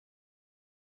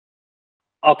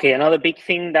Okay, another big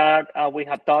thing that we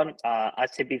have done, I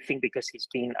say big thing because it's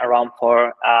been around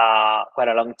for quite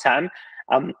a long time.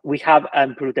 We have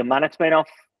improved the management of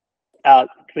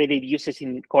credit users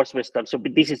in course restore. So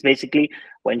this is basically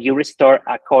when you restore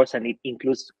a course and it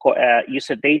includes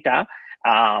user data.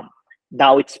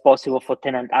 Now it's possible for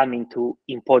tenant admin to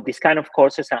import this kind of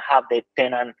courses and have the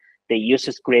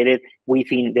users created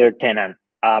within their tenant.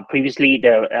 Previously,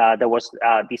 there was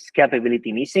this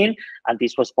capability missing, and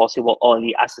this was possible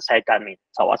only as a site admin.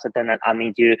 So as a tenant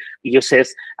admin, you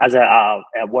uses as a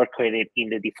work credit in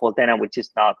the default tenant, which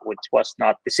was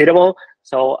not desirable.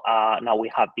 So now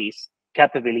we have this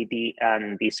capability,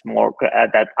 and this more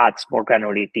that adds more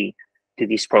granularity to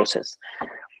this process.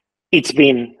 It's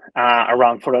been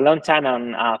around for a long time,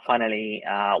 and finally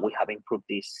we have improved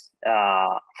this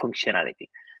functionality.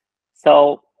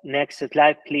 So next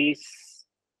slide, please.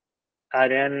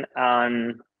 Then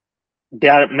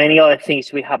there are many other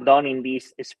things we have done in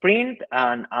this sprint,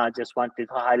 and I just wanted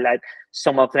to highlight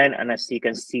some of them. And as you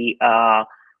can see,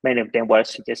 many of them were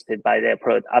suggested by the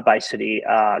product advisory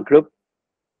group.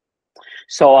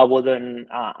 So I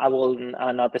will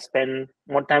not spend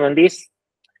more time on this,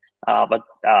 but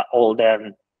all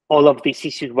of these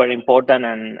issues were important,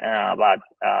 and but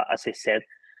as I said,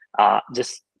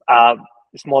 just a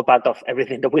small part of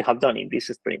everything that we have done in this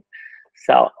sprint.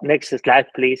 So next slide,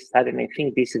 please. I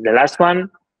think this is the last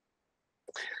one.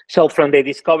 So from the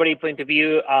discovery point of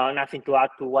view, nothing to add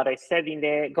to what I said in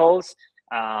the goals.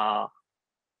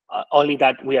 Only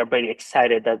that we are very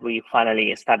excited that we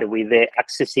finally started with the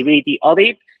accessibility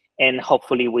audit, and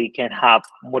hopefully we can have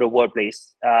Moodle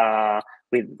Workplace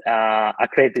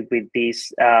accredited with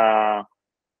this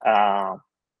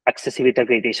accessibility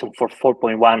accreditation for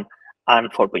 4.1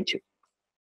 and 4.2.